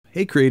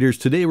Hey creators,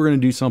 today we're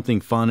going to do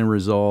something fun in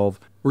Resolve.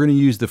 We're going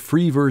to use the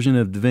free version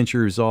of Davinci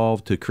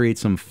Resolve to create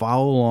some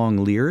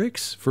follow-along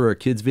lyrics for a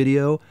kid's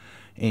video,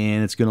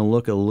 and it's going to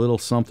look a little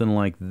something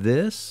like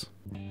this.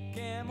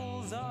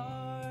 Camels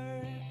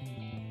are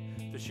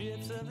the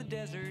ships of the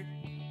desert.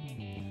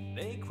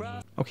 They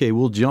cross. Okay,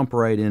 we'll jump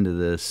right into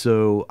this.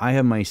 So I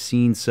have my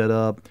scene set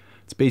up.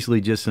 It's basically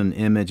just an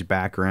image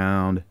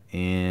background,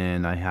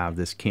 and I have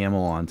this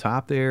camel on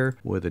top there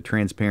with a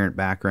transparent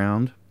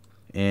background.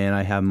 And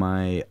I have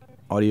my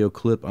audio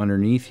clip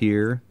underneath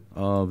here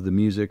of the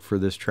music for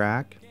this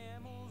track.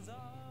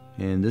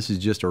 And this is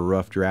just a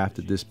rough draft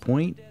at this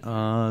point.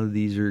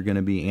 These are going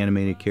to be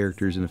animated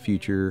characters in the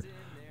future.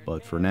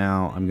 But for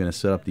now, I'm going to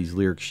set up these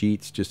lyric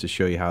sheets just to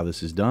show you how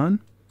this is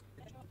done.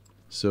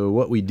 So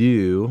what we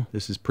do,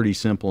 this is pretty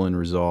simple in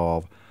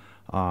Resolve.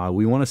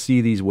 We want to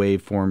see these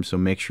waveforms, so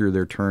make sure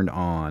they're turned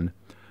on.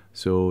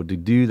 So to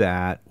do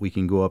that, we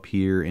can go up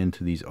here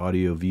into these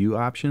audio view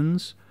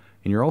options.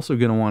 And you're also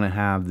going to want to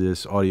have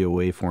this audio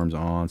waveforms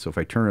on. So if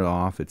I turn it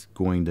off, it's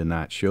going to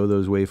not show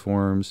those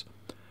waveforms.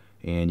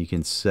 And you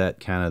can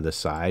set kind of the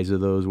size of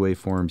those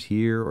waveforms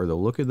here or the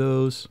look of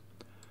those.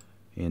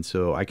 And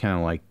so I kind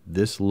of like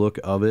this look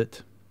of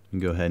it.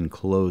 And go ahead and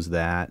close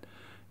that.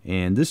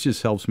 And this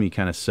just helps me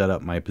kind of set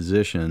up my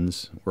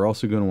positions. We're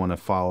also going to want to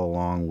follow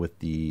along with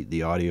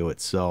the audio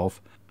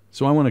itself.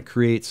 So I want to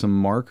create some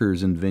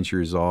markers in Davinci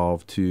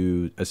Resolve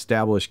to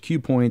establish cue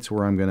points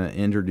where I'm going to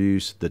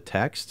introduce the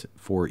text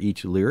for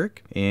each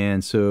lyric.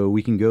 And so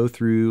we can go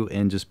through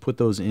and just put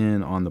those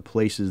in on the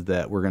places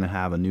that we're going to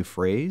have a new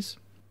phrase.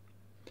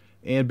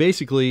 And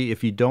basically,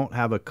 if you don't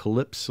have a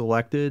clip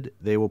selected,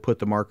 they will put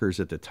the markers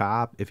at the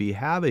top. If you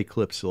have a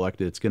clip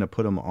selected, it's going to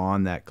put them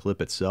on that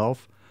clip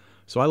itself.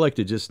 So I like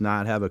to just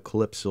not have a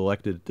clip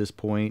selected at this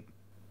point.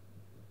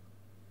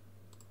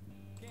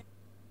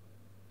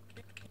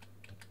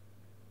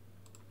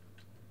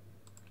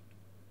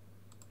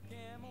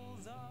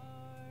 Camels are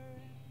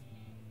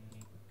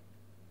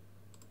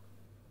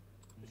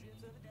the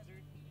ships of the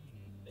desert.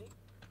 They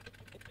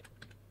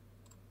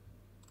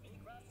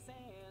cross the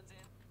sands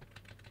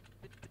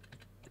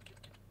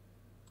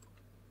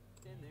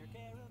and their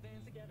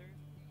caravans together.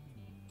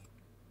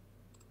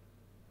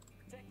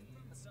 Protected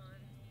from the sun.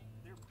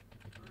 They're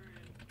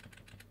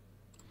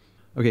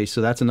Okay,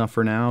 so that's enough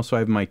for now. So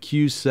I have my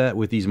cues set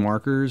with these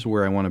markers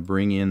where I want to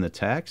bring in the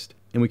text.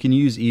 And we can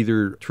use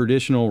either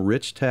traditional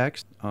rich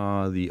text,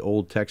 the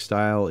old text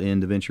style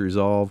in Davinci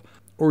Resolve,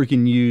 or we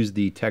can use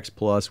the Text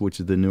Plus, which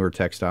is the newer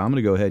text style. I'm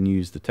going to go ahead and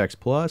use the Text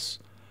Plus.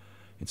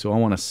 And so I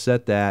want to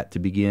set that to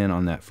begin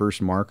on that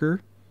first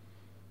marker.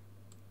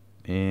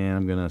 And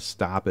I'm going to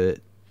stop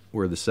it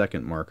where the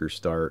second marker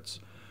starts.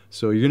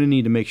 So you're going to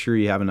need to make sure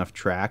you have enough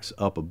tracks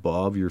up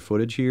above your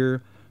footage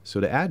here. So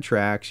to add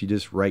tracks, you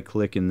just right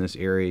click in this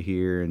area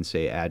here and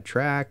say add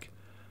track,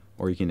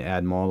 or you can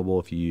add multiple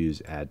if you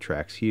use add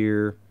tracks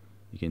here.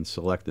 You can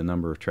select the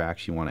number of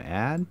tracks you want to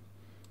add.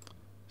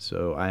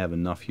 So I have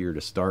enough here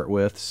to start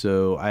with.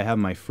 So I have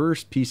my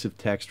first piece of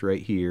text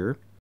right here.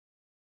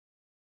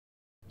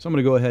 So I'm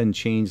going to go ahead and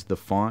change the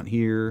font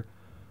here,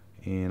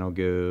 and I'll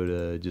go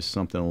to just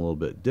something a little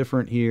bit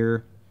different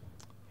here.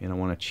 And I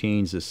want to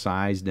change the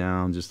size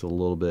down just a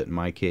little bit in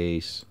my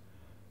case.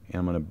 And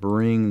I'm going to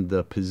bring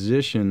the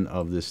position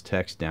of this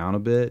text down a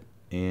bit.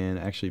 And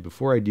actually,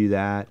 before I do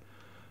that,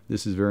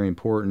 this is very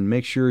important.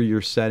 Make sure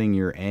you're setting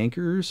your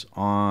anchors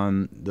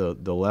on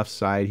the left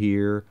side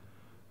here,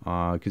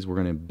 because we're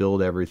going to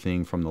build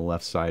everything from the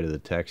left side of the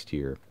text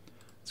here.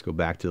 Let's go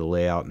back to the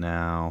layout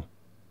now,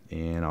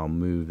 and I'll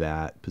move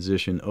that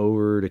position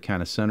over to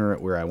kind of center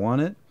it where I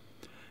want it.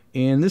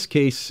 In this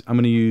case, I'm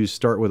going to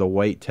start with a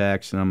white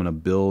text, and I'm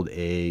going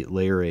to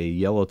layer a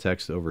yellow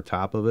text over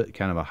top of it,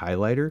 kind of a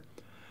highlighter.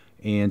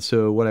 And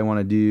so what I want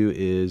to do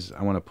is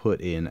I want to put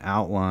an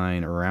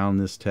outline around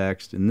this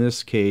text. In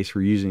this case,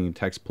 we're using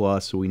Text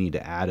Plus, so we need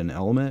to add an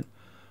element.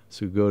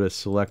 So go to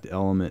Select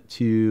Element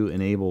 2,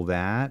 enable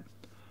that.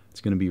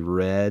 It's going to be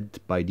red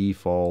by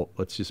default.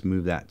 Let's just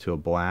move that to a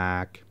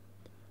black.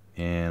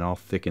 And I'll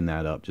thicken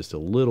that up just a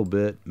little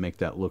bit, make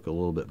that look a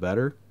little bit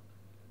better.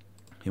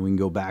 And we can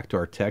go back to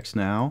our text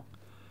now.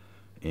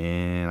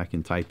 And I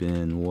can type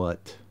in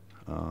what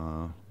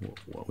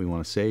we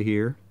want to say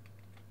here.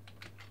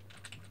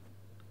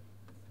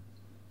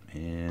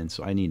 And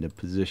so I need to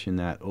position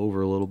that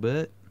over a little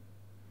bit.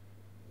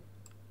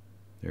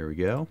 There we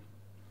go.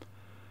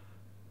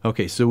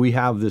 Okay, so we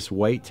have this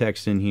white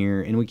text in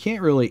here, and we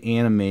can't really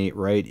animate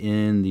right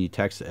in the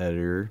text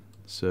editor.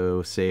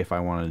 So say if I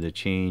wanted to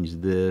change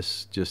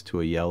this just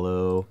to a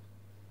yellow,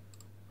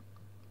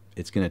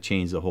 it's going to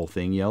change the whole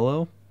thing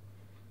yellow.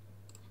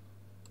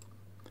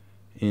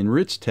 In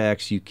rich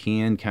text, you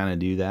can kind of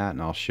do that,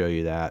 and I'll show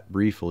you that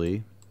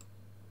briefly.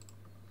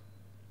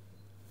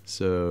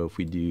 So if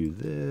we do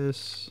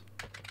this,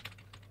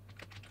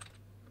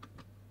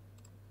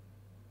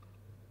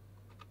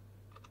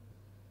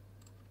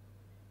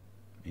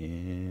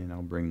 and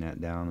I'll bring that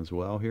down as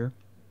well here.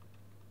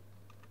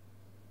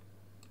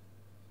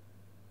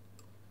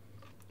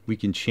 We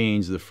can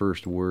change the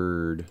first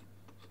word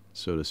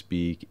so to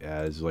speak,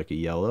 as like a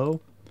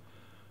yellow,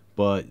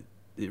 but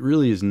it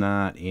really is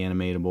not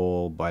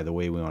animatable by the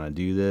way we want to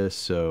do this.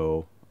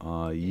 So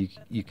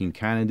you can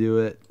kind of do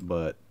it,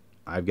 but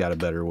I've got a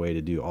better way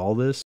to do all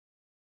this.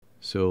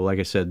 So like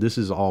I said, this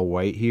is all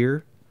white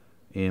here,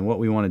 and what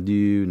we want to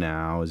do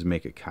now is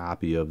make a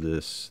copy of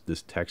this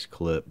text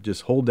clip.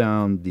 Just hold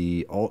down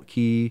the Alt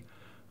key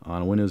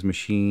on a Windows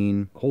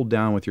machine, hold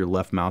down with your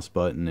left mouse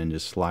button, and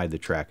just slide the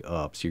track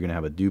up. So you're going to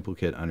have a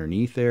duplicate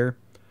underneath there.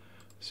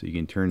 So you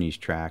can turn these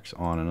tracks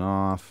on and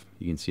off.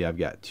 You can see I've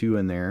got 2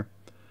 in there.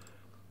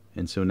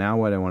 And so now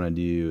what I want to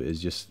do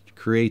is just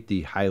create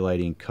the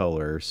highlighting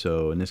color.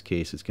 So in this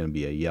case it's going to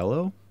be a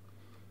yellow.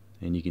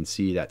 And you can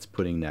see that's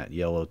putting that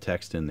yellow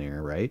text in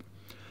there, right?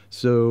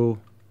 So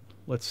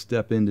let's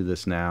step into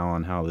this now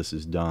on how this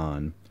is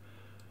done.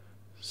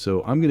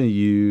 So I'm going to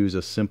use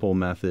a simple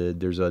method.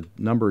 There's a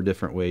number of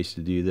different ways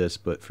to do this,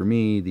 but for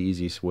me the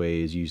easiest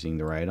way is using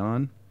the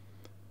write-on.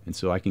 And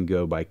so I can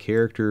go by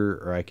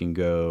character, or I can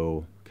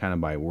go kind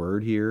of by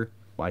word here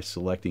by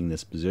selecting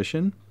this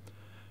position.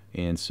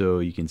 And so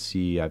you can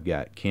see I've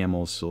got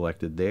camels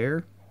selected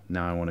there.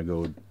 Now I want to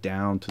go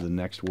down to the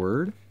next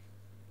word.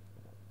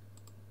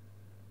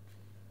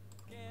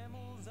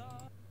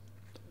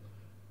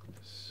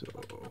 So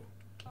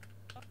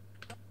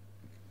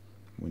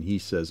when he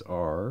says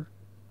R,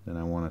 then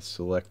I want to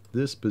select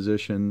this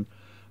position.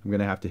 I'm going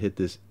to have to hit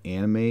this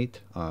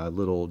animate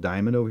little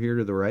diamond over here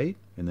to the right,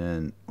 and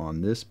then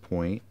on this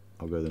point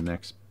I'll go to the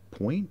next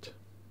point,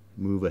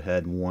 move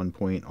ahead 1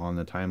 point on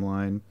the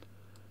timeline,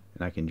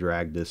 and I can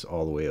drag this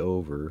all the way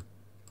over.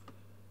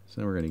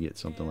 So then we're going to get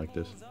something like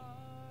this.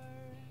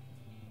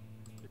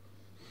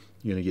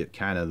 You're going to get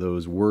kind of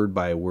those word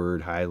by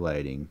word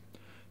highlighting.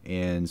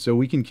 And so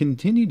we can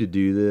continue to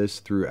do this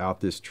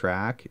throughout this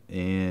track,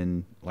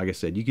 and like I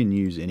said, you can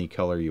use any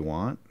color you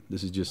want.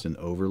 This is just an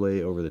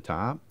overlay over the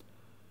top.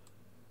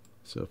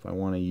 So if I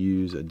want to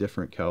use a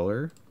different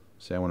color,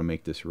 say I want to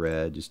make this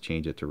red, just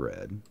change it to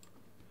red.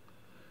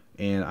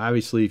 And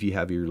obviously if you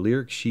have your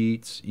lyric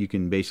sheets, you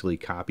can basically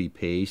copy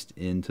paste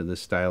into the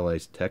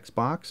stylized text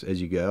box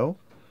as you go.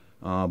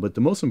 But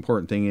the most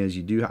important thing is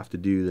you do have to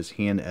do this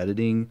hand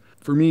editing.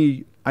 For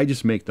me, I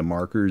just make the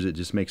markers. It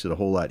just makes it a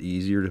whole lot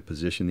easier to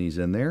position these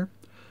in there.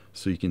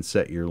 So you can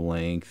set your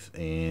length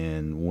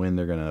and when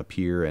they're going to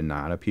appear and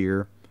not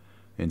appear.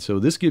 And so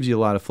this gives you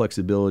a lot of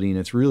flexibility, and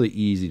it's really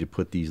easy to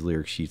put these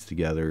lyric sheets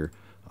together.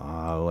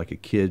 Like a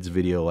kid's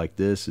video like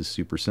this is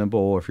super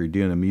simple. If you're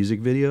doing a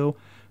music video,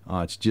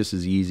 it's just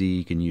as easy.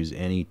 You can use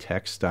any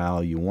text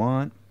style you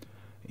want.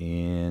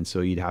 And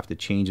so you'd have to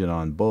change it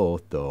on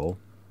both though.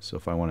 So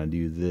if I want to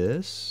do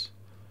this,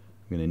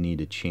 I'm going to need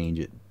to change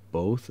it,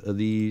 both of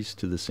these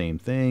to the same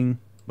thing,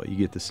 but you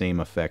get the same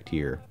effect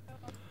here.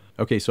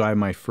 Okay, so I have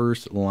my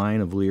first line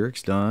of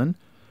lyrics done,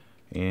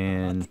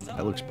 and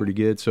that looks pretty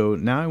good. So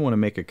now I want to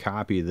make a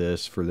copy of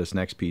this for this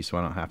next piece so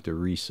I don't have to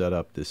reset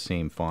up this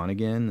same font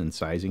again and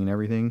sizing and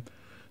everything.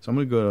 So I'm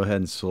going to go ahead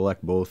and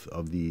select both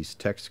of these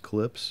text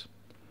clips,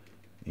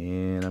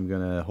 and I'm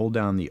going to hold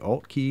down the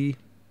Alt key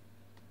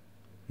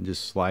and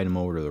just slide them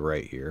over to the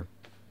right here.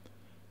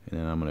 And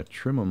then I'm going to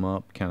trim them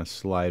up, kind of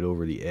slide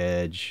over the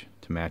edge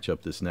to match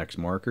up this next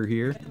marker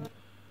here.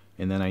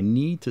 And then I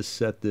need to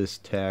set this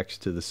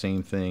text to the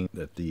same thing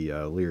that the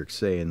lyrics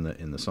say in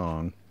the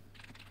song.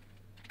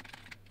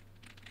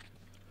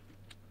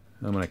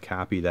 I'm going to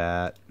copy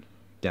that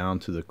down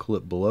to the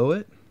clip below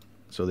it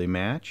so they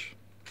match.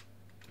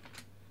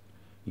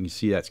 You can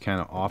see that's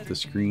kind of off the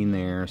screen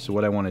there. So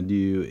what I want to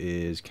do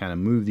is kind of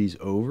move these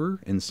over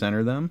and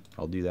center them.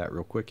 I'll do that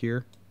real quick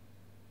here.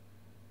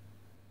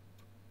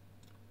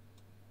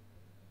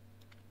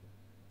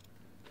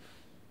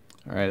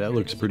 Alright, that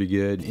looks pretty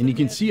good. And you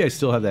can see I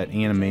still have that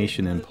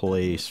animation in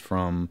place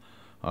from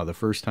the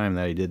first time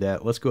that I did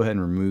that. Let's go ahead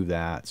and remove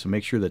that. So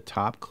make sure the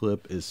top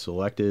clip is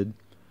selected.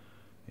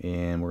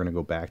 And we're going to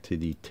go back to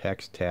the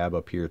text tab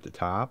up here at the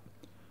top.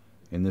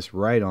 And this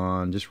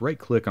write-on, just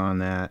right-click on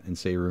that and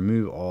say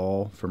remove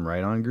all from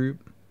write-on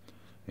group.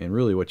 And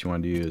really what you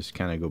want to do is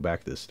kind of go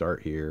back to the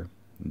start here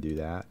and do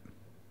that.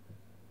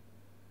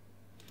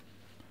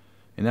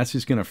 And that's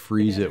just going to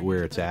freeze it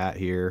where it's at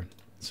here.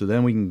 So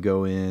then we can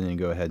go in and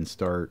go ahead and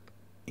start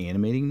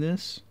animating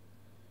this.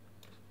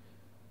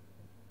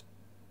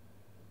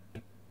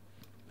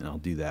 And I'll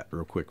do that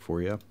real quick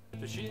for you.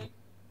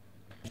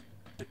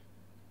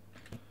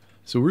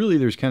 So really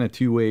there's kind of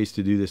 2 ways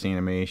to do this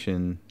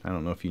animation. I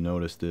don't know if you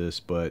noticed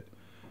this, but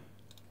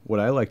what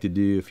I like to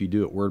do if you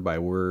do it word by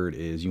word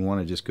is you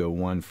want to just go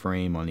 1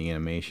 frame on the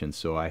animation.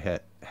 So I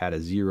had a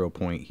 0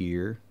 point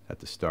here at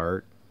the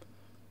start.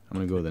 I'm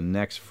going to go to the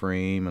next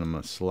frame and I'm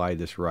going to slide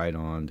this right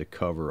on to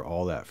cover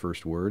all that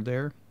first word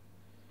there.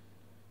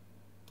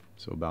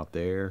 So about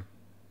there.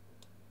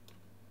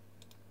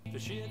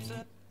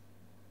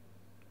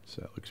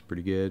 So that looks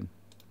pretty good.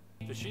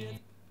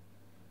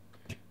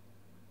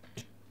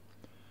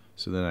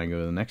 So then I go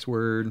to the next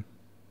word,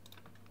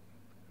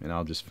 and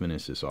I'll just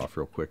finish this off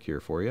real quick here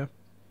for you.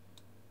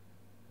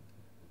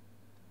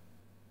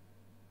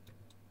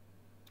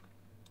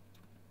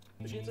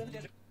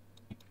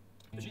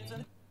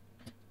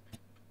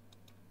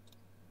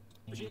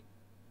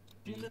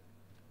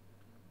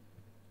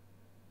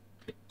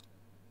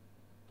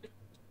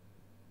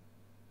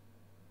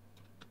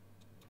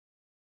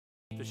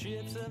 The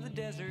ships of the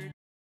desert.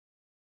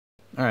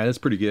 All right, that's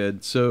pretty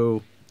good.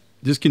 So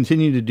just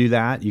continue to do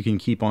that. You can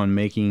keep on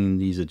making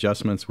these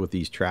adjustments with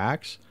these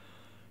tracks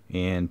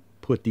and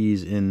put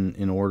these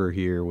in order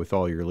here with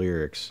all your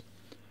lyrics.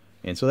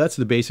 And so that's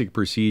the basic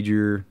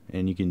procedure,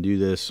 and you can do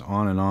this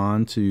on and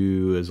on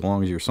to as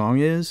long as your song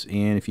is.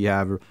 And if you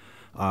have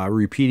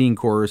repeating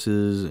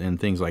choruses and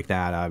things like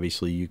that,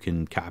 obviously you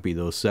can copy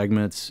those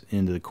segments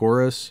into the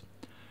chorus,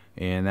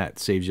 and that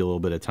saves you a little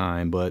bit of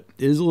time. But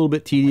it is a little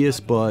bit tedious,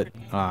 but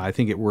I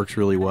think it works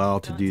really well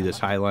to do this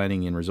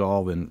highlighting in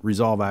Resolve. And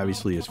Resolve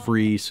obviously is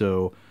free,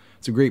 so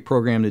it's a great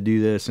program to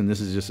do this, and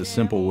this is just a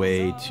simple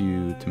way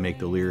to make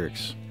the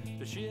lyrics.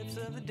 The ships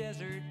of the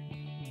desert.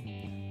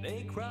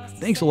 They cross the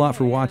Thanks a lot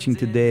for watching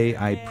today.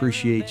 I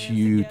appreciate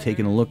you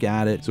taking a look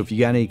at it. So if you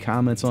got any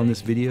comments on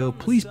this video,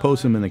 please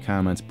post them in the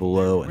comments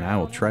below, and I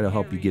will try to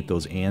help you get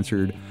those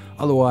answered.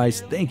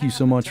 Otherwise, thank you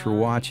so much for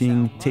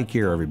watching. Take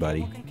care,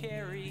 everybody. sands.